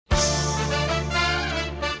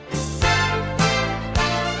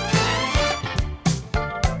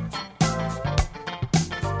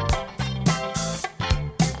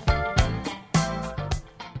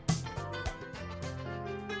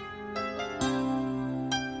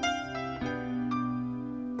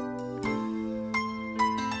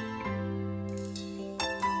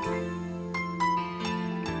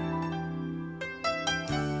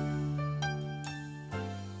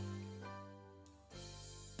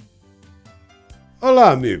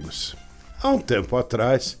Olá, amigos! Há um tempo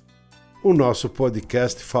atrás, o nosso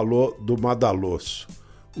podcast falou do Madalosso,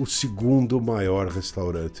 o segundo maior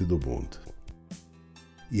restaurante do mundo.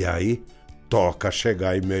 E aí, toca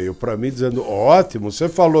chegar e-mail para mim dizendo: ótimo, você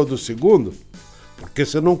falou do segundo? Por que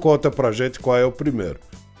você não conta pra gente qual é o primeiro?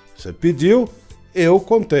 Você pediu, eu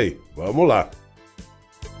contei. Vamos lá!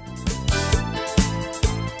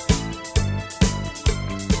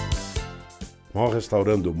 O maior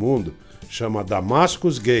restaurante do mundo chama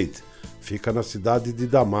Damascus Gate, fica na cidade de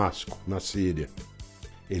Damasco, na Síria.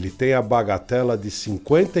 Ele tem a bagatela de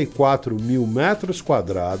 54 mil metros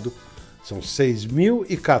quadrados, são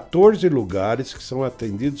 6.014 lugares que são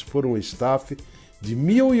atendidos por um staff de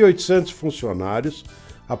 1.800 funcionários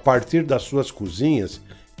a partir das suas cozinhas,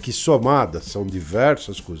 que somadas são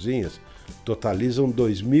diversas cozinhas, totalizam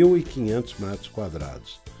 2.500 metros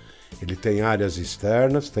quadrados. Ele tem áreas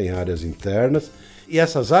externas, tem áreas internas, e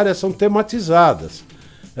essas áreas são tematizadas.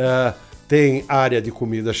 Tem área de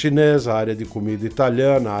comida chinesa, área de comida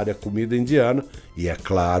italiana, área de comida indiana e, é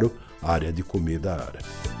claro, área de comida árabe.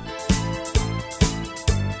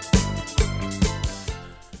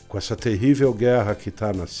 Com essa terrível guerra que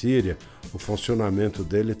está na Síria, o funcionamento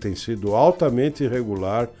dele tem sido altamente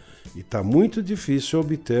irregular e está muito difícil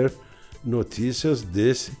obter notícias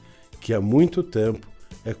desse que há muito tempo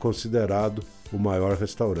é considerado o maior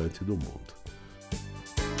restaurante do mundo.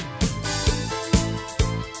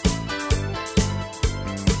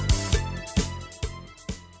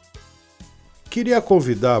 Queria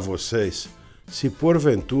convidar vocês, se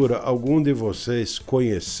porventura algum de vocês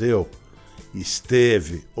conheceu,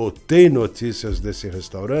 esteve ou tem notícias desse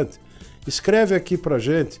restaurante, escreve aqui pra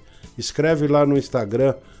gente, escreve lá no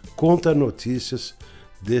Instagram, conta notícias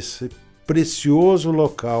desse precioso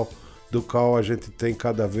local do qual a gente tem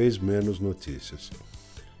cada vez menos notícias.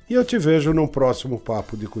 E eu te vejo num próximo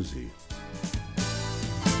Papo de Cozinha.